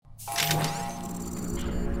One,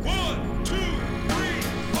 two, three,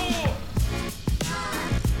 four.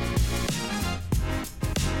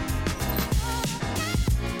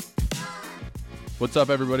 What's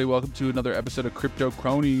up, everybody? Welcome to another episode of Crypto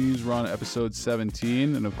Cronies. We're on episode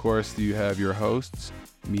 17, and of course, you have your hosts,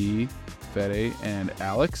 me, Fede, and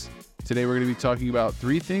Alex. Today, we're going to be talking about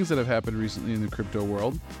three things that have happened recently in the crypto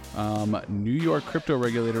world. New York crypto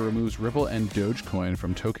regulator removes Ripple and Dogecoin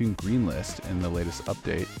from token green list in the latest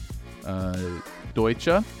update. Deutsche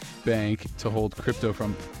Bank to hold crypto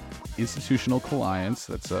from institutional clients.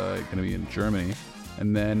 That's going to be in Germany.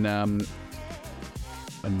 And then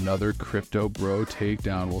another crypto bro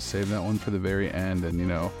takedown. We'll save that one for the very end, and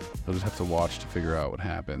you'll just have to watch to figure out what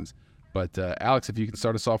happens. But Alex, if you can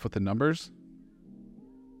start us off with the numbers.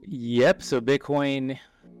 Yep. So Bitcoin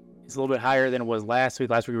is a little bit higher than it was last week.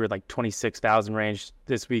 Last week we were like 26,000 range.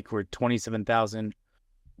 This week we're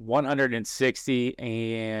 27,160,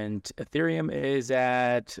 and Ethereum is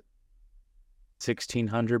at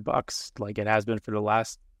 $1,600, like it has been for the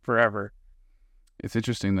last forever. It's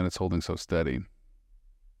interesting that it's holding so steady.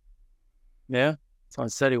 Yeah, it's on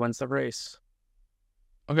steady, wins the race.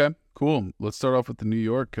 Okay, cool. Let's start off with the New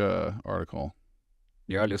York article.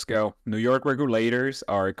 Yeah, let's go. New York regulators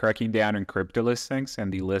are cracking down on crypto listings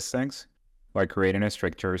and delistings by creating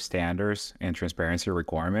stricter standards and transparency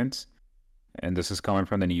requirements. And this is coming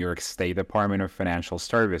from the New York State Department of Financial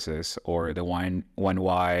Services, or the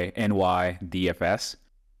NYDFS,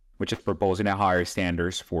 which is proposing a higher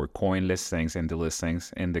standards for coin listings and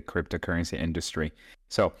delistings in the cryptocurrency industry.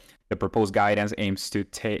 So the proposed guidance aims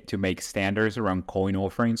to make standards around coin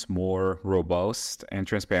offerings more robust and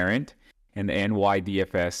transparent. And the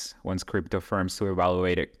NYDFS wants crypto firms to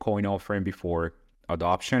evaluate a coin offering before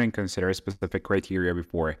adoption and consider specific criteria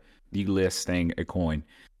before delisting a coin.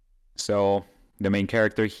 So the main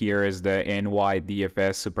character here is the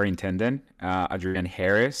NYDFS superintendent, Adrian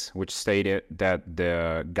Harris, which stated that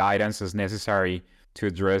the guidance is necessary to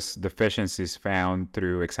address deficiencies found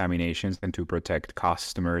through examinations and to protect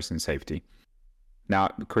customers and safety. Now,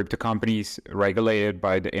 crypto companies regulated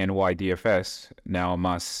by the NYDFS now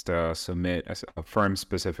must submit a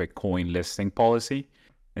firm-specific coin listing policy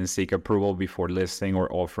and seek approval before listing or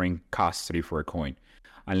offering custody for a coin,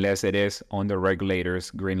 unless it is on the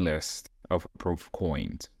regulator's green list of approved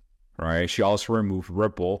coins. Right? She also removed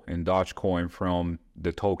Ripple and Dogecoin from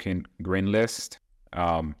the token green list,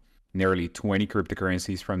 nearly 20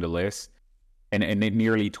 cryptocurrencies from the list, and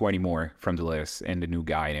nearly 20 more from the list in the new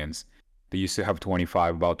guidance. They used to have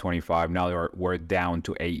about 25. Now we're down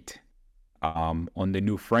to 8. On the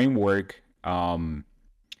new framework,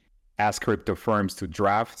 ask crypto firms to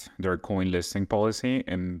draft their coin listing policy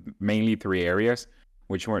in mainly 3 areas.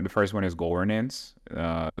 The first one is governance,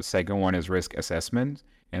 the second one is risk assessment,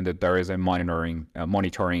 and the third is monitoring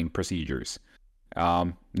procedures.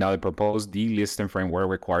 Now, the proposed delisting framework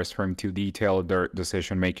requires firms to detail their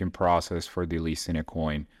decision-making process for delisting a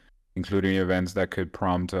coin, including events that could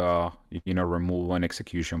prompt removal and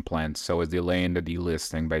execution plans. So it's delaying the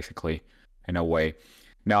delisting, basically, in a way.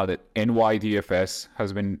 Now, the NYDFS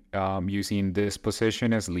has been using this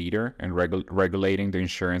position as leader in regulating the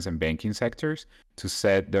insurance and banking sectors to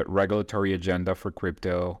set the regulatory agenda for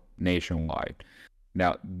crypto nationwide.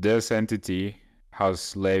 Now, this entity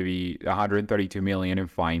has levied $132 million in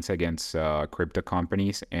fines against crypto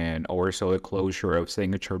companies and oversaw the closure of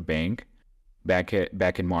Signature Bank back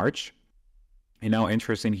in March. And now,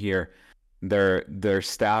 interesting here, their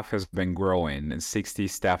staff has been growing, and 60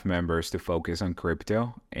 staff members to focus on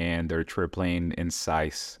crypto, and they're tripling in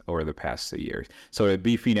size over the past 2 years. So they're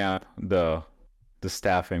beefing up the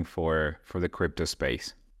staffing for the crypto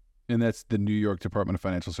space. And that's the New York Department of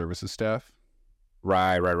Financial Services staff?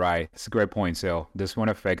 Right. It's a great point. So this one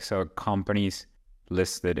affects companies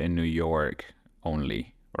listed in New York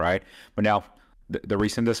only, right? But now, the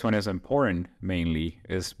reason this one is important mainly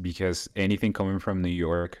is because anything coming from New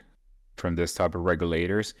York, from this type of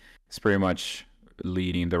regulators, is pretty much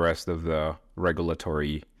leading the rest of the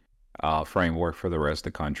regulatory framework for the rest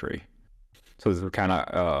of the country. So this is kind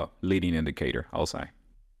of leading indicator, I'll say.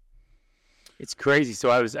 It's crazy.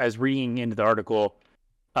 So I was reading into the article.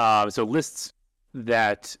 So lists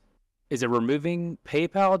that, is it removing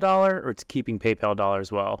PayPal dollar or it's keeping PayPal dollar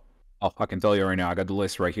as well? Oh, I can tell you right now. I got the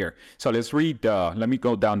list right here. So let's read. Let me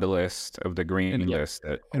go down the list of the green list.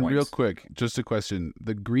 And real quick, just a question: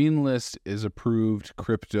 the green list is approved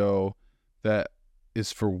crypto that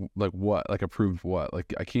is for like what? Like approved what?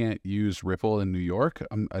 Like I can't use Ripple in New York.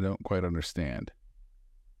 I don't quite understand.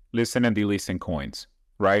 Listing and delisting coins,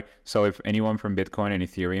 right? So if anyone from Bitcoin and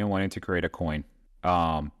Ethereum wanted to create a coin,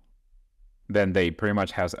 then they pretty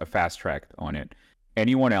much has a fast track on it.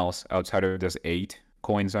 anyone else outside of these 8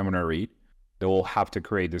 coins I'm going to read, they will have to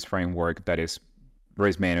create this framework that is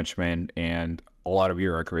risk management and a lot of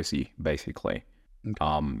bureaucracy, basically,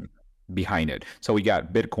 behind it. So we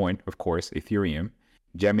got Bitcoin, of course, Ethereum,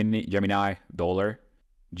 Gemini Dollar,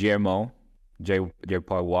 GMO,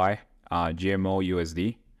 JPY, GMO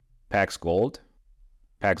USD, Pax Gold,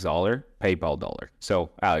 Pax Dollar, PayPal Dollar.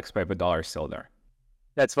 So, Alex, PayPal Dollar is still there.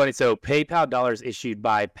 That's funny. So PayPal Dollar is issued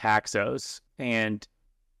by Paxos, and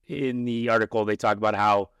in the article they talk about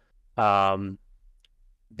how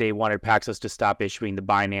they wanted Paxos to stop issuing the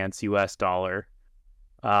Binance US dollar.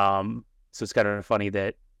 So it's kind of funny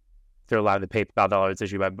that they're allowed the PayPal dollar that's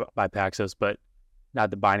issued by Paxos, but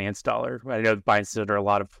not the Binance dollar. I know the Binance is under a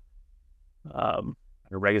lot of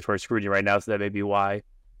regulatory scrutiny right now, so that may be why.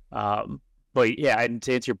 But yeah, and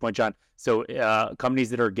to answer your point, John, so companies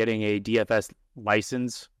that are getting a DFS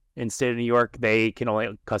license in the state of New York, they can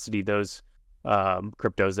only custody those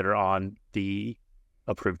cryptos that are on the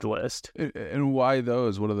approved list. And why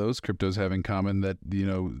those? What do those cryptos have in common that,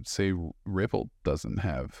 say Ripple doesn't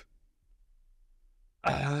have?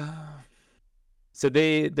 So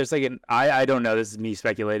there's like I don't know, this is me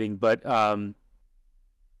speculating, but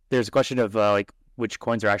there's a question of like which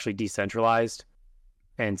coins are actually decentralized.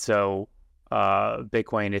 And so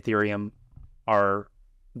Bitcoin, Ethereum are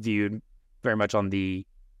viewed very much on the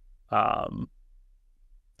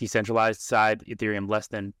decentralized side, Ethereum less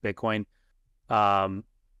than Bitcoin. And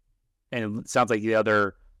it sounds like the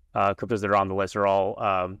other cryptos that are on the list are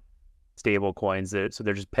all stable coins. So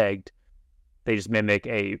they're just pegged. They just mimic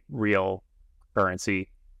a real currency.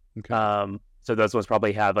 Okay. So those ones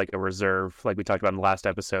probably have like a reserve, like we talked about in the last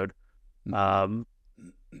episode.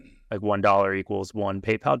 Like $1 equals 1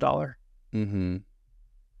 PayPal dollar. Mm-hmm.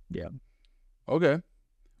 Yeah. Okay.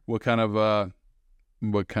 What kind of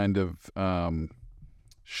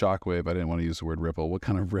shockwave? I didn't want to use the word ripple. What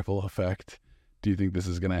kind of ripple effect do you think this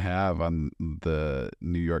is going to have on the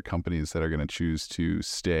New York companies that are going to choose to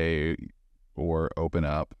stay or open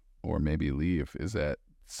up or maybe leave? Is this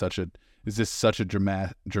such a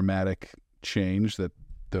dramatic change that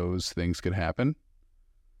those things could happen?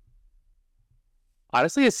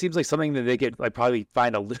 Honestly, it seems like something that they could like probably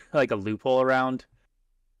find a loophole around,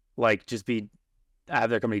 like just have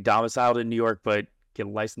their company domiciled in New York but get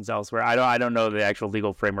licensed elsewhere. I don't know the actual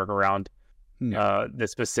legal framework around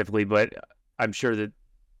this specifically, but I'm sure that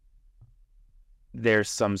there's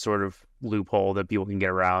some sort of loophole that people can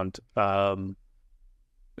get around. Yeah.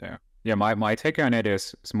 My take on it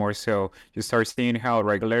is more so you start seeing how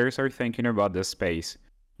regulators are thinking about this space.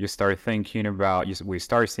 You start thinking about, we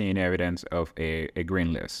start seeing evidence of a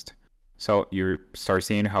green list. So you start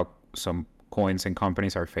seeing how some coins and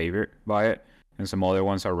companies are favored by it and some other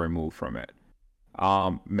ones are removed from it.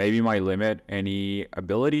 Maybe might limit any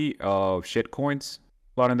ability of shit coins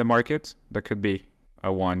out in the market. That could be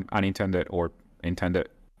one unintended or intended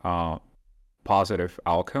positive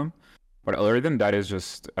outcome. But other than that, is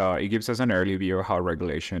just it gives us an early view of how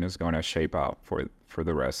regulation is going to shape out for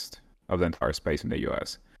the rest of the entire space in the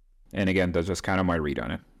U.S. And again, that's just kind of my read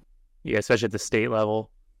on it. Yeah, especially at the state level.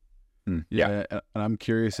 Yeah, and I'm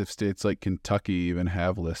curious if states like Kentucky even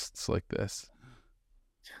have lists like this.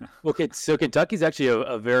 Well, so Kentucky's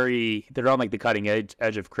actually they're on like the cutting edge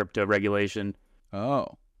of crypto regulation. Oh.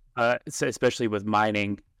 Especially with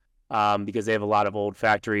mining, because they have a lot of old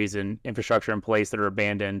factories and infrastructure in place that are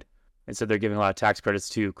abandoned. And so they're giving a lot of tax credits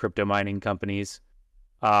to crypto mining companies.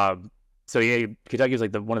 So yeah, Kentucky is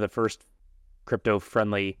like one of the first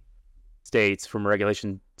crypto-friendly states from a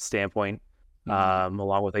regulation standpoint,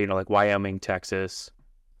 along with like Wyoming, Texas.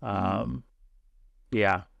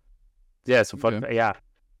 Yeah. So Okay. yeah.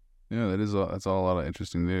 Yeah, that's all a lot of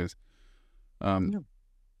interesting news.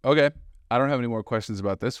 Okay, I don't have any more questions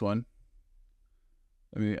about this one.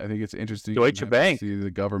 I mean, I think it's interesting. Deutsche Bank. See,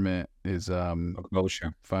 the government is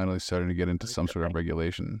finally starting to get into some sort of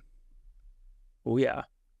regulation. Oh yeah.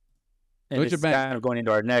 And Deutsche it's Bank. kind of going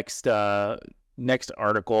into our next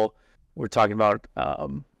article. We're talking about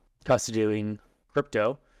custodying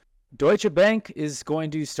crypto. Deutsche Bank is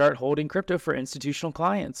going to start holding crypto for institutional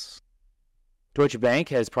clients. Deutsche Bank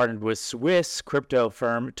has partnered with Swiss crypto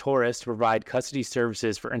firm Taurus to provide custody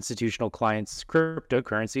services for institutional clients'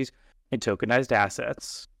 cryptocurrencies and tokenized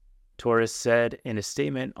assets. Taurus said in a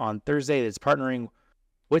statement on Thursday that it's partnering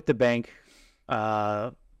with the bank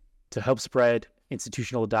to help spread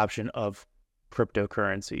institutional adoption of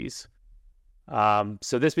cryptocurrencies.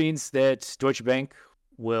 So this means that Deutsche Bank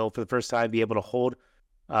will, for the first time, be able to hold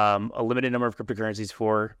a limited number of cryptocurrencies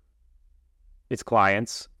for its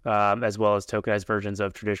clients, as well as tokenized versions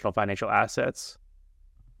of traditional financial assets.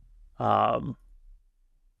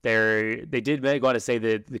 They did go on to say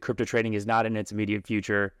that the crypto trading is not in its immediate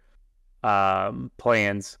future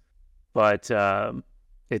plans, but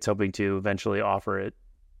it's hoping to eventually offer it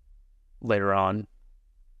later on.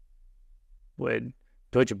 When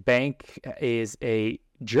Deutsche Bank is a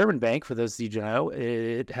German bank, for those of you who don't know,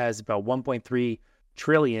 it has about 1.3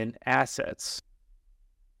 trillion assets,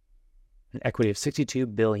 an equity of 62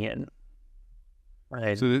 billion.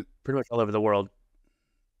 Right, So pretty much all over the world.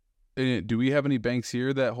 do we have any banks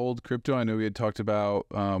here that hold crypto? I know we had talked about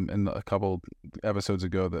in a couple episodes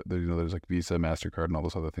ago that there's like Visa, MasterCard, and all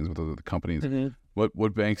those other things with other companies. Mm-hmm.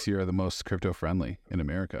 What banks here are the most crypto friendly in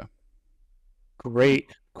America?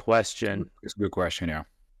 Great question. It's a good question, yeah.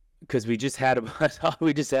 Because we just had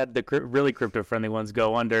the really crypto friendly ones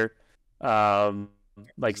go under,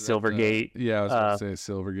 like Silvergate. Yeah, I was going to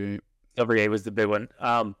say Silvergate. Silvergate was the big one.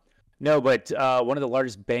 No, but one of the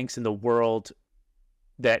largest banks in the world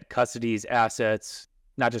that custodies assets,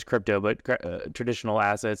 not just crypto, but traditional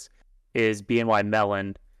assets, is BNY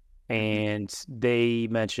Mellon. And they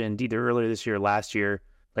mentioned either earlier this year or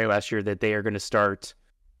late last year, that they are going to start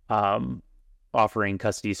offering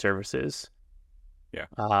custody services. Yeah.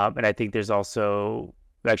 And I think there's also,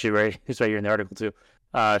 actually, it's right here in the article too,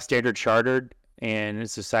 Standard Chartered and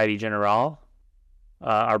Societe Generale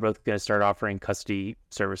are both going to start offering custody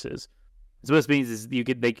services. So what this means is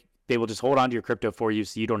they will just hold on to your crypto for you,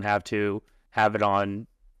 so you don't have to have it on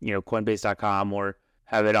Coinbase.com or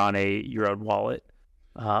have it on your own wallet.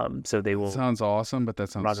 So they will. Sounds awesome, but that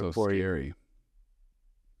sounds so for you. scary.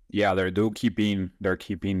 Yeah, they're keeping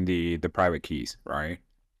the private keys, right?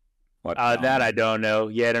 What, that I don't know.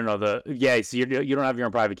 Yeah, I don't know so you don't have your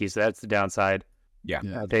own private key, so that's the downside. Yeah.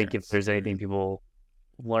 I think if there's anything people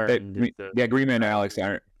learn, the agreement, Alex,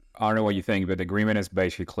 I don't know what you think, but the agreement is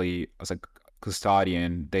basically, as a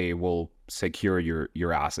custodian, they will secure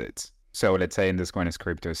your assets. So let's say in this Coinless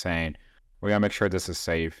Crypto saying, we're gonna make sure this is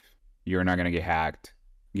safe. You're not gonna get hacked.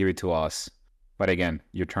 Give it to us. But again,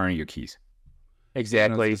 you're turning your keys.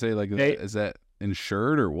 Exactly. Say like, is that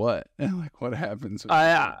insured or what? Like, what happens?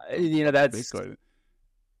 That's Bitcoin?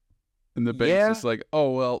 And the bank's just like,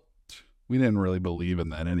 oh well, we didn't really believe in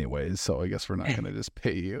that anyways, so I guess we're not gonna just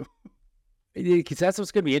pay you. Because that's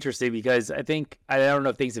what's gonna be interesting. Because I don't know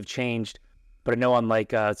if things have changed, but I know on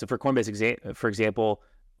so for Coinbase for example,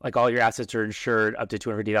 like all your assets are insured up to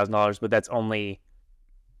 $250,000, but that's only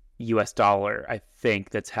US dollar, I think,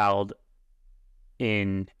 that's held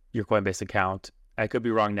in your Coinbase account. I could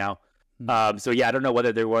be wrong now. So yeah, I don't know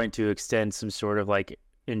whether they're going to extend some sort of like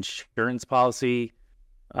insurance policy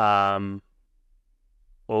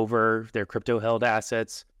over their crypto held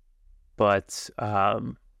assets, but I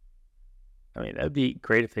mean, that'd be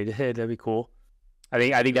great if they did. That'd be cool. I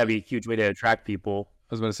think that'd be a huge way to attract people.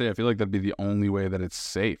 I was about to say, I feel like that'd be the only way that it's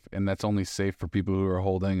safe, and that's only safe for people who are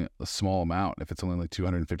holding a small amount. If it's only like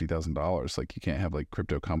 $250,000, like you can't have like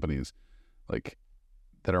crypto companies like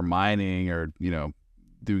that are mining or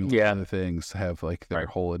doing other things have like their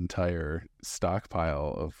whole entire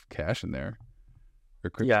stockpile of cash in there. Or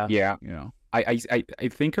crypto, I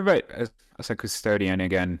think of it as a custodian.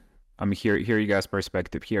 Again, I'm hear you guys'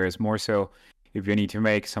 perspective here is more so if you need to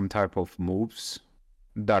make some type of moves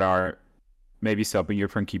that are maybe stopping you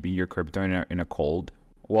from keeping your crypto in a cold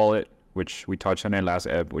wallet, which we touched on in last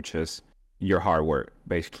ep, which is your hardware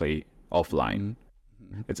basically offline.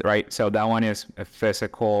 Mm-hmm. It's right. So that one is a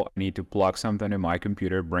physical. I need to plug something in my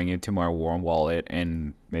computer, bring it to my warm wallet,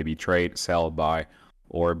 and maybe trade, sell, buy,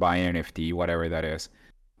 or buy an NFT, whatever that is.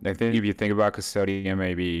 I think if you think about custodian,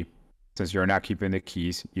 maybe since you're not keeping the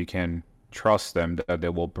keys, you can trust them that they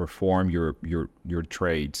will perform your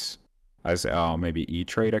trades as maybe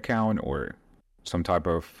E-Trade account or some type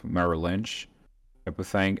of Merrill Lynch type of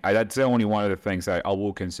thing. That's the only one of the things that I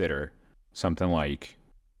will consider something like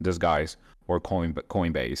this guy's or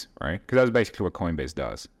Coinbase, right? Because that's basically what Coinbase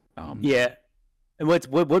does. Yeah, and what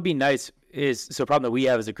would be nice is, so a problem that we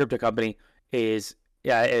have as a crypto company is,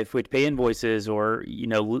 if we have to pay invoices or we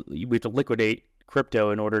have to liquidate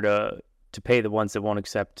crypto in order to pay the ones that won't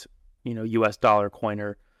accept US dollar coin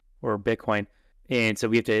or Bitcoin, and so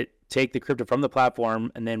we have to take the crypto from the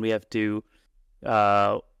platform, and then we have to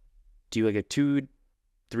do like a 2-3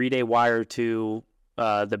 day wire to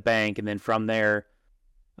the bank, and then from there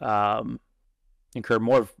incur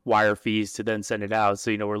more wire fees to then send it out.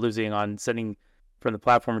 So we're losing on sending from the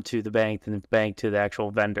platform to the bank, and the bank to the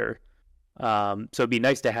actual vendor. So it'd be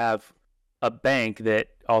nice to have a bank that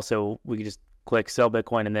also we could just click sell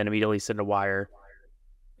Bitcoin and then immediately send a wire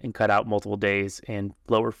and cut out multiple days and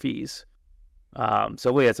lower fees. So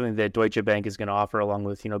hopefully that's something that Deutsche Bank is going to offer, along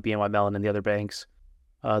with BNY Mellon and the other banks.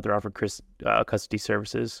 They're offering custody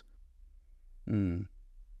services.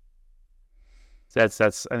 So that's I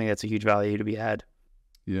think that's a huge value to be had.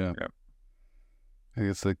 Yeah. Yeah. I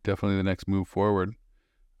think it's like definitely the next move forward.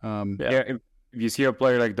 Yeah. If you see a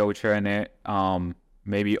player like Doge in it,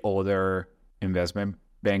 maybe other investment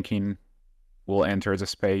banking will enter the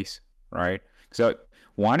space, right? So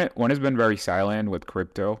one has been very silent with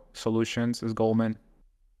crypto solutions is Goldman.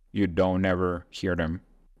 You don't never hear them.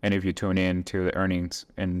 And if you tune in to the earnings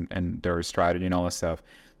and their strategy and all that stuff,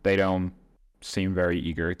 they don't seem very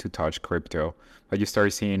eager to touch crypto. But you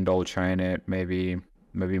start seeing Dolce in it, maybe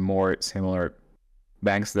more similar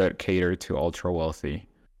banks that cater to ultra wealthy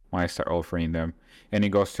might start offering them. And it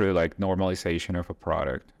goes through like normalization of a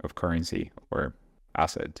product, of currency or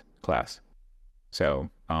asset class. So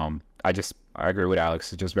I agree with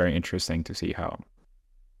Alex. It's just very interesting to see how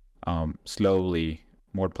slowly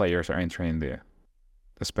more players are entering the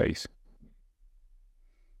space.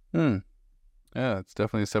 Yeah, it's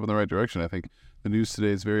definitely a step in the right direction. I think the news today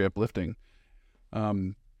is very uplifting.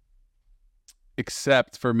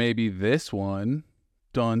 Except for maybe this one.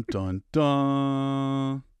 Dun, dun,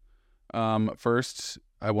 dun. First,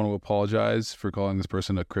 I want to apologize for calling this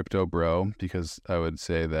person a crypto bro, because I would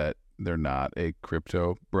say that they're not a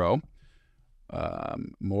crypto bro.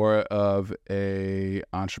 More of a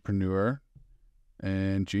entrepreneur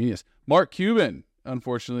and genius. Mark Cuban,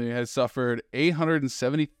 unfortunately, has suffered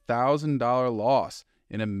 $870,000 loss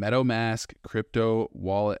in a MetaMask crypto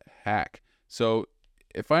wallet hack. So,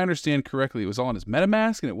 if I understand correctly, it was all in his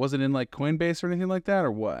MetaMask and it wasn't in like Coinbase or anything like that,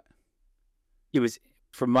 or what? It was,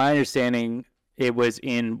 from my understanding, it was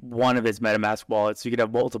in one of his MetaMask wallets. So you could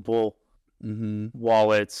have multiple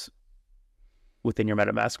wallets within your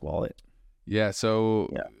MetaMask wallet. Yeah, so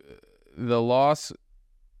the loss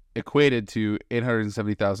equated to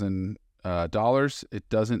 $870,000. It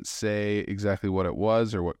doesn't say exactly what it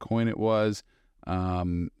was or what coin it was,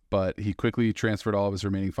 but he quickly transferred all of his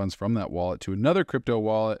remaining funds from that wallet to another crypto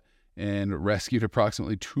wallet and rescued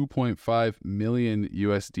approximately 2.5 million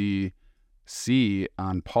USDC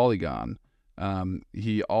on Polygon.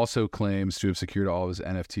 He also claims to have secured all of his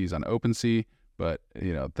NFTs on OpenSea, but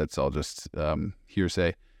that's all just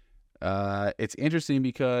hearsay. It's interesting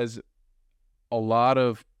because a lot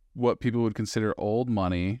of what people would consider old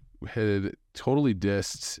money had totally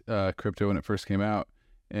dissed crypto when it first came out,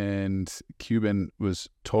 and Cuban was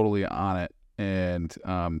totally on it and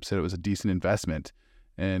said it was a decent investment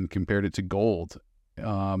and compared it to gold.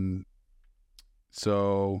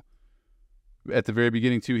 So at the very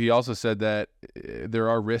beginning too, he also said that there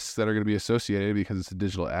are risks that are going to be associated because it's a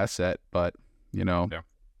digital asset, but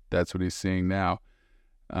that's what he's seeing now.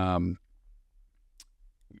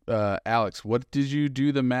 Alex, what did you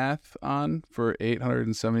do the math on for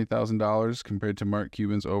 $870,000 compared to Mark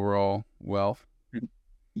Cuban's overall wealth?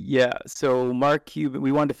 Yeah, so Mark Cuban,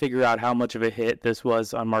 we wanted to figure out how much of a hit this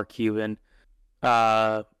was on Mark Cuban,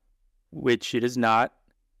 which it is not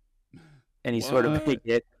any sort of big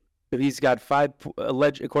hit. So he's got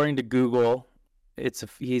according to Google, his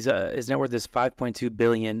net worth is $5.2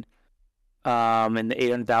 billion, and the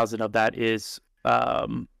 800,000 of that is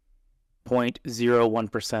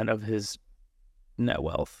 0.01% of his net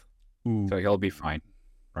wealth. Ooh. So he'll be fine,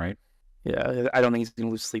 right? Yeah, I don't think he's gonna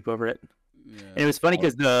lose sleep over it. Yeah. And it was funny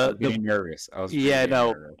because I was getting nervous. I was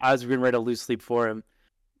getting ready to lose sleep for him.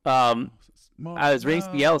 I was reading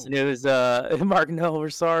something else, and it was Mark. No, we're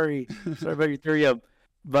sorry. Sorry about your Ethereum.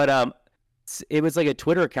 But it was like a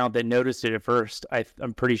Twitter account that noticed it at first.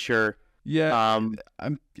 I'm pretty sure. Yeah.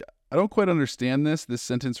 I don't quite understand this. This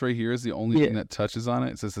sentence right here is the only thing that touches on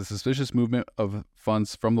it. It says the suspicious movement of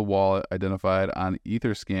funds from the wallet identified on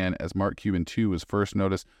Etherscan as Mark Cuban 2 was first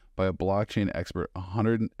noticed by a blockchain expert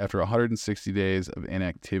after 160 days of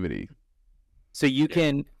inactivity. So you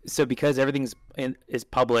can, because everything's is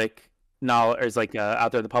public now, or is like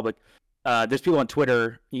out there in the public. There's people on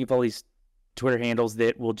Twitter. You can follow these Twitter handles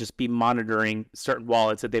that will just be monitoring certain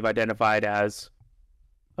wallets that they've identified as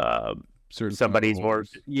somebody's or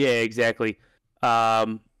exactly.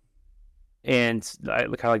 And kind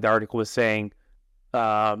of like the article was saying,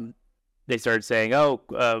 they started saying,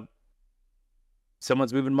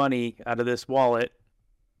 someone's moving money out of this wallet.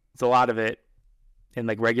 It's a lot of it in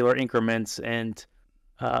like regular increments, and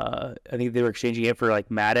I think they were exchanging it for like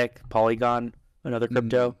Matic, Polygon, another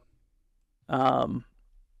crypto, and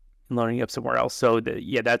loading it up somewhere else. So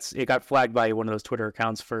it got flagged by one of those Twitter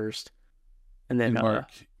accounts first, and then Mark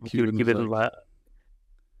Cuban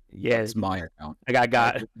it's my account. I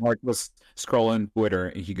got Mark was scrolling Twitter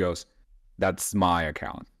and he goes, "That's my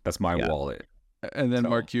account. That's my wallet." And then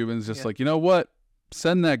Mark Cuban's just like, you know what?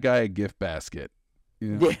 Send that guy a gift basket. He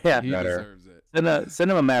better. deserves it. Send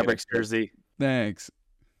him a Mavericks jersey. Thanks.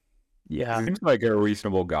 Yeah. He seems like a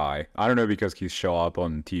reasonable guy. I don't know because he's show up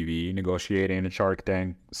on TV negotiating the Shark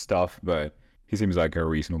Tank stuff, but he seems like a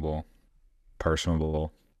reasonable,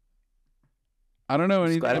 personable. I don't know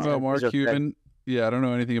Just anything glad his about Mark answers are fair. Cuban. Yeah, I don't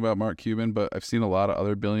know anything about Mark Cuban, but I've seen a lot of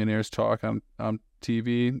other billionaires talk on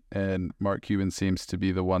TV, and Mark Cuban seems to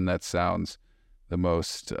be the one that sounds the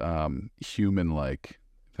most human-like,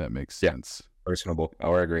 if that makes Yeah. sense. Personable. I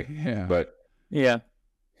would agree. Yeah. But Yeah.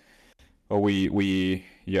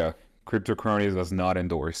 Crypto Cronies does not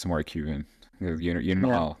endorse Mark Cuban. You know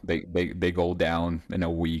Yeah. how they go down in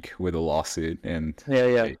a week with a lawsuit, and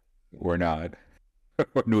Yeah. we're not.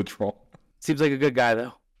 We're neutral. Seems like a good guy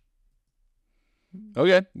though.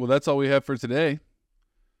 Okay, well, that's all we have for today.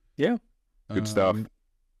 Yeah. Good stuff.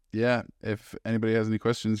 Yeah, if anybody has any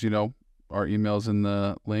questions, our email's in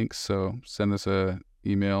the links, so send us a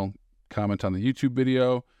email, comment on the YouTube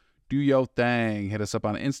video, do your thing, hit us up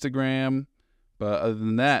on Instagram. But other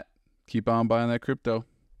than that, keep on buying that crypto.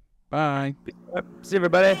 Bye. See you,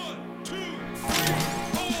 everybody. 1,